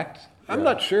the facts. I'm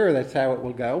not sure that's how it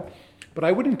will go, but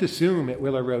I wouldn't assume it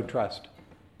will erode trust.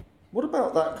 What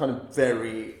about that kind of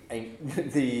the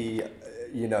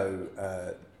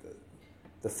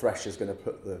thresher's going to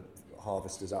put the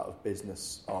harvesters out of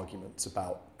business arguments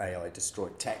about AI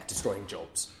tech destroying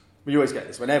jobs? We always get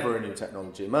this. Whenever a new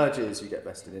technology emerges, you get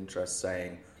vested interests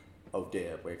saying, oh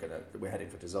dear, we're heading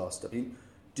for disaster.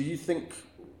 Do you think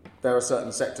there are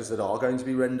certain sectors that are going to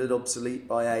be rendered obsolete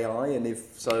by AI? And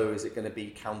if so, is it going to be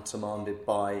countermanded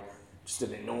by just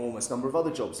an enormous number of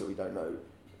other jobs that we don't know,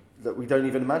 that we don't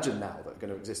even imagine now that are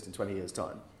going to exist in 20 years'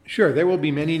 time? Sure, there will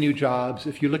be many new jobs.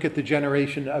 If you look at the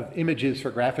generation of images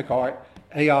for graphic art,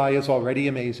 AI is already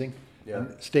amazing. Yeah.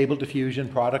 Stable diffusion,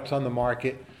 products on the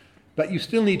market. But you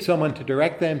still need someone to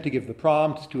direct them, to give the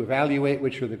prompts, to evaluate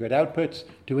which are the good outputs,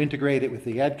 to integrate it with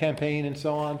the ad campaign and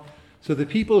so on. So the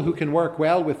people who can work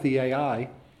well with the AI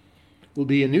will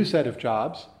be a new set of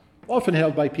jobs, often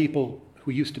held by people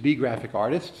who used to be graphic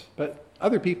artists, but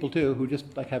other people too who just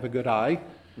have a good eye.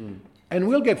 And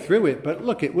we'll get through it, but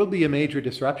look, it will be a major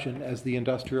disruption as the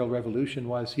Industrial Revolution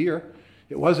was here.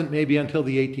 It wasn't maybe until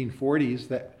the 1840s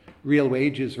that real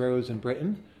wages rose in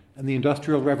Britain, and the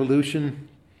Industrial Revolution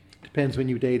depends when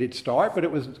you date its start, but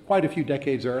it was quite a few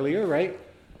decades earlier, right?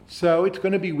 So it's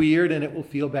going to be weird and it will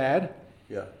feel bad.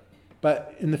 Yeah.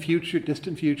 But in the future,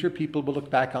 distant future, people will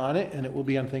look back on it and it will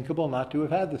be unthinkable not to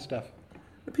have had this stuff.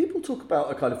 People talk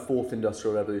about a kind of fourth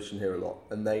industrial revolution here a lot,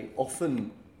 and they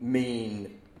often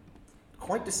mean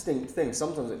quite distinct things.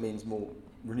 Sometimes it means more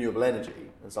renewable energy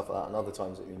and stuff like that, and other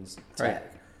times it means tech. Right.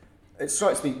 It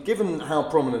strikes me, given how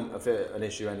prominent an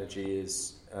issue energy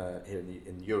is here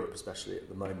in Europe, especially at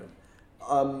the moment,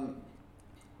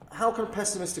 how kind of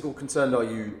pessimistic or concerned are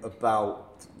you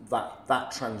about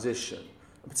that transition,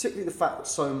 and particularly the fact that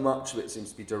so much of it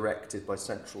seems to be directed by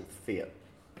central fiat?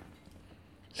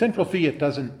 Central fiat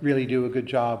doesn't really do a good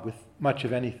job with much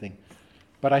of anything,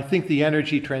 but I think the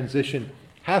energy transition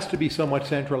has to be somewhat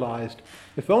centralized,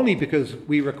 if only because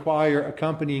we require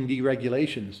accompanying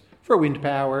deregulations for wind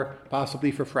power,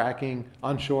 possibly for fracking,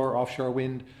 onshore, offshore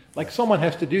wind. Like, someone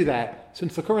has to do that.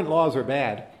 Since the current laws are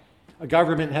bad, a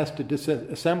government has to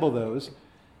disassemble those.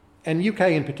 And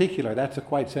UK in particular, that's a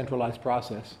quite centralized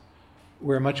process.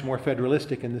 We're much more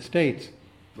federalistic in the States.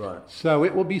 Right. So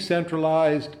it will be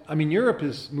centralized. I mean, Europe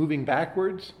is moving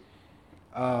backwards.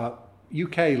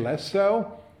 UK less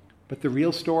so. But the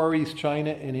real story is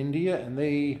China and India, and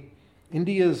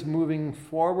India's moving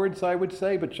forwards, I would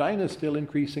say, but China's still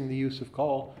increasing the use of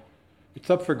coal. It's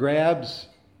up for grabs.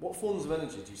 What forms of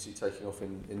energy do you see taking off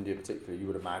in India particularly? You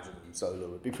would imagine solar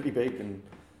would be pretty big and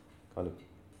kind of...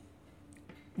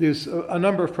 There's a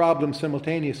number of problems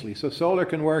simultaneously. So solar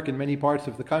can work in many parts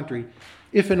of the country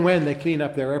if and when they clean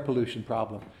up their air pollution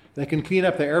problem. They can clean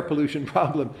up the air pollution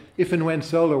problem if and when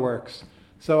solar works.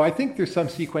 So I think there's some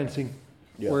sequencing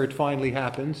where it finally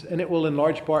happens, and it will in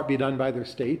large part be done by their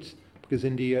states because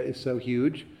India is so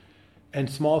huge. And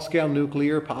small-scale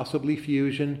nuclear, possibly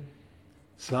fusion.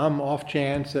 some off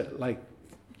chance at like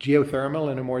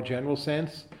geothermal in a more general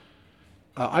sense.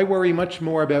 I worry much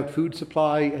more about food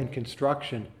supply and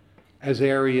construction as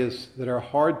areas that are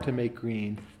hard to make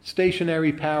green.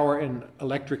 Stationary power and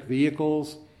electric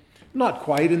vehicles, not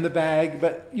quite in the bag,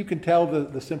 but you can tell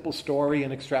the simple story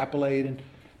and extrapolate, and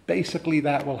basically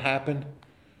that will happen.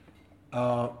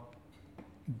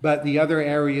 But the other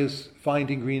areas,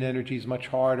 finding green energy is much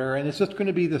harder, and it's just going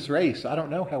to be this race. I don't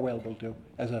know how well we'll do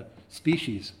as a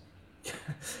species.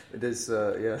 It is,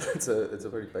 it's a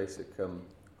very basic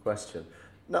question.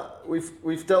 Now,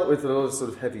 we've dealt with a lot of sort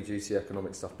of heavy-duty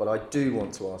economic stuff, but I do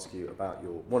want to ask you about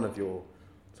one of your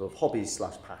sort of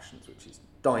hobbies/passions, which is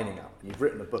dining out. And you've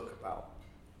written a book about,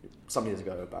 some years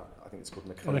ago, about, I think it's called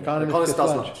An Economist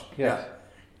Does Lunch. Yes. Yeah.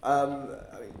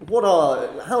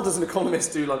 How does an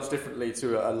economist do lunch differently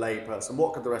to a lay person?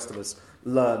 What could the rest of us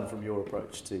learn from your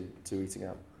approach to eating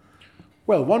out?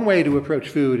 Well, one way to approach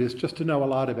food is just to know a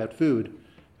lot about food.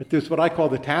 But there's what I call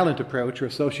the talent approach or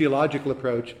sociological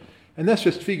approach, and that's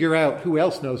just figure out who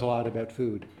else knows a lot about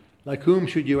food. Like whom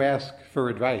should you ask for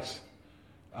advice,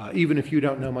 even if you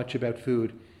don't know much about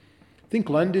food. I think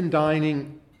London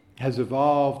dining has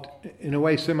evolved in a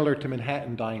way similar to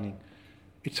Manhattan dining.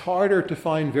 It's harder to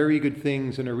find very good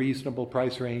things in a reasonable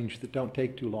price range that don't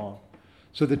take too long.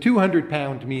 So the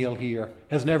 200-pound meal here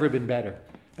has never been better.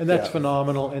 And that's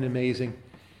phenomenal and amazing.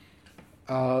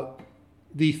 The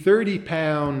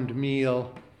 30-pound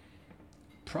meal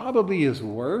probably is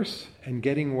worse and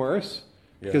getting worse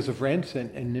because of rents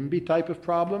and NIMBY type of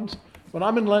problems. When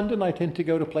I'm in London, I tend to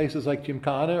go to places like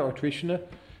Gymkhana or Trishna,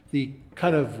 the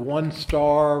kind of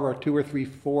 1-star or 2 or 3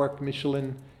 fork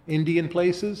Michelin Indian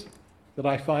places that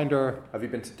I find are... Have you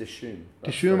been to Dishoom?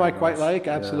 Dishoom I quite like,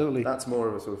 absolutely. Yeah, that's more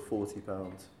of a sort of 40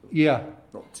 pounds. Yeah.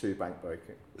 Not too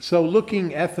bank-breaking. So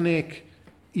looking ethnic,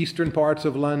 eastern parts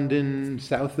of London,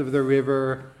 south of the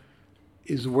river,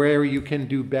 is where you can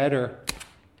do better.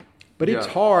 But it's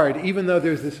hard, even though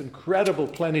there's this incredible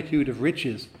plenitude of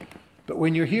riches. But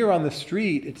when you're here on the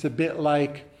street, it's a bit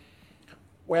like,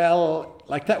 well,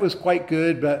 like that was quite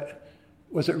good, but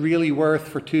was it really worth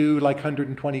for two, like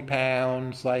 120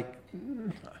 pounds? Like,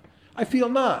 I feel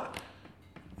not.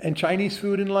 And Chinese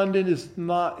food in London is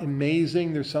not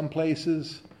amazing. There's some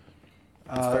places.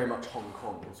 It's very much Hong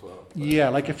Kong as well. Yeah,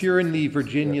 like if you're in the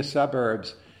Virginia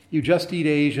suburbs, you just eat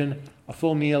Asian, a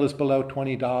full meal is below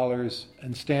 $20,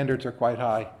 and standards are quite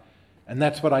high. And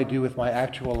that's what I do with my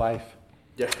actual life.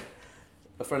 Yeah.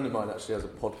 A friend of mine actually has a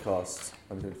podcast.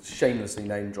 I'm going to shamelessly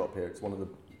name drop here. It's one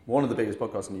of the biggest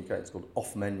podcasts in the UK. It's called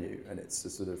Off Menu, and it's a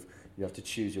sort of, you have to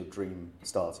choose your dream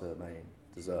starter, main,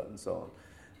 dessert, and so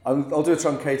on. I'll do a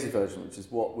truncated version, which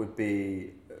is what would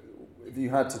be, if you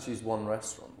had to choose one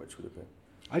restaurant, which would it be?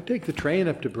 I'd take the train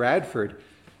up to Bradford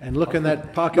and look in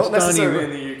that Pakistani... Not necessarily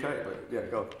in the UK, but yeah,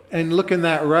 go on. And look in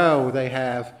that row they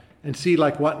have and see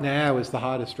like what now is the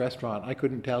hottest restaurant. I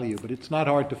couldn't tell you, but it's not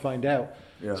hard to find out.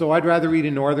 Yeah. So I'd rather eat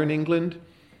in Northern England.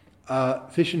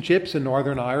 Fish and chips in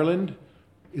Northern Ireland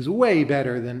is way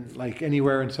better than like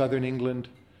anywhere in Southern England.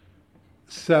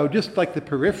 So just like the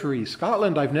periphery,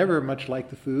 Scotland, I've never much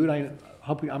liked the food. I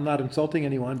hope I'm not insulting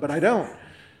anyone, but I don't.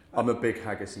 I'm a big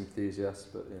haggis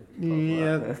enthusiast, but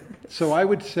yeah. So I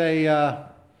would say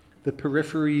the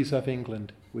peripheries of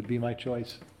England would be my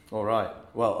choice. All right.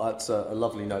 Well, that's a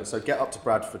lovely note. So get up to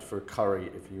Bradford for a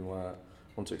curry if you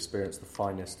want to experience the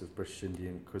finest of British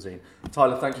Indian cuisine.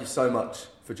 Tyler, thank you so much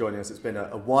for joining us. It's been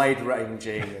a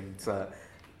wide-ranging and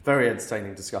very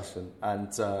entertaining discussion.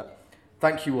 And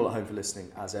thank you all at home for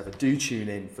listening. As ever, do tune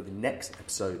in for the next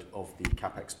episode of the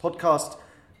CapEx podcast.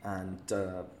 And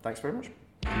thanks very much.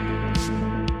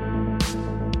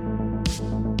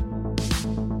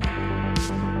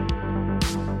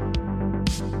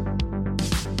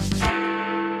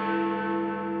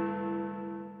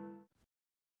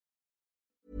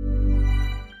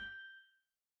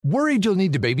 Worried you'll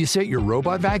need to babysit your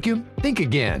robot vacuum? Think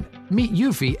again. Meet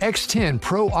Eufy X10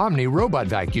 Pro Omni Robot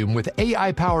Vacuum with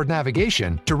AI-powered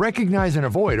navigation to recognize and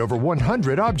avoid over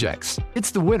 100 objects.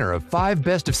 It's the winner of 5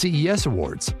 Best of CES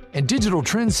awards. And Digital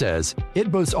Trends says it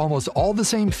boasts almost all the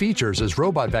same features as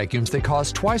robot vacuums that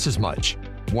cost twice as much.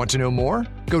 Want to know more?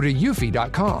 Go to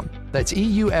eufy.com. That's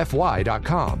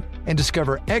EUFY.com. And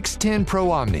discover X10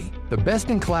 Pro Omni, the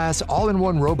best-in-class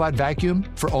all-in-one robot vacuum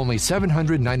for only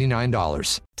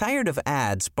 $799. Tired of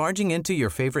ads barging into your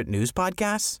favorite news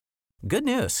podcasts? Good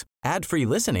news. Ad-free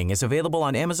listening is available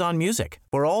on Amazon Music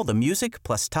for all the music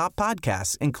plus top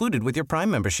podcasts included with your Prime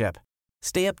membership.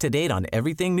 Stay up to date on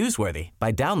everything newsworthy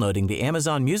by downloading the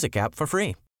Amazon Music app for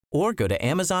free or go to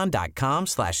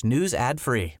amazon.com/news ad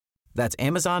free. That's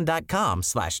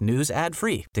amazon.com/news ad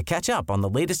free to catch up on the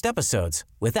latest episodes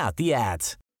without the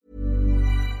ads.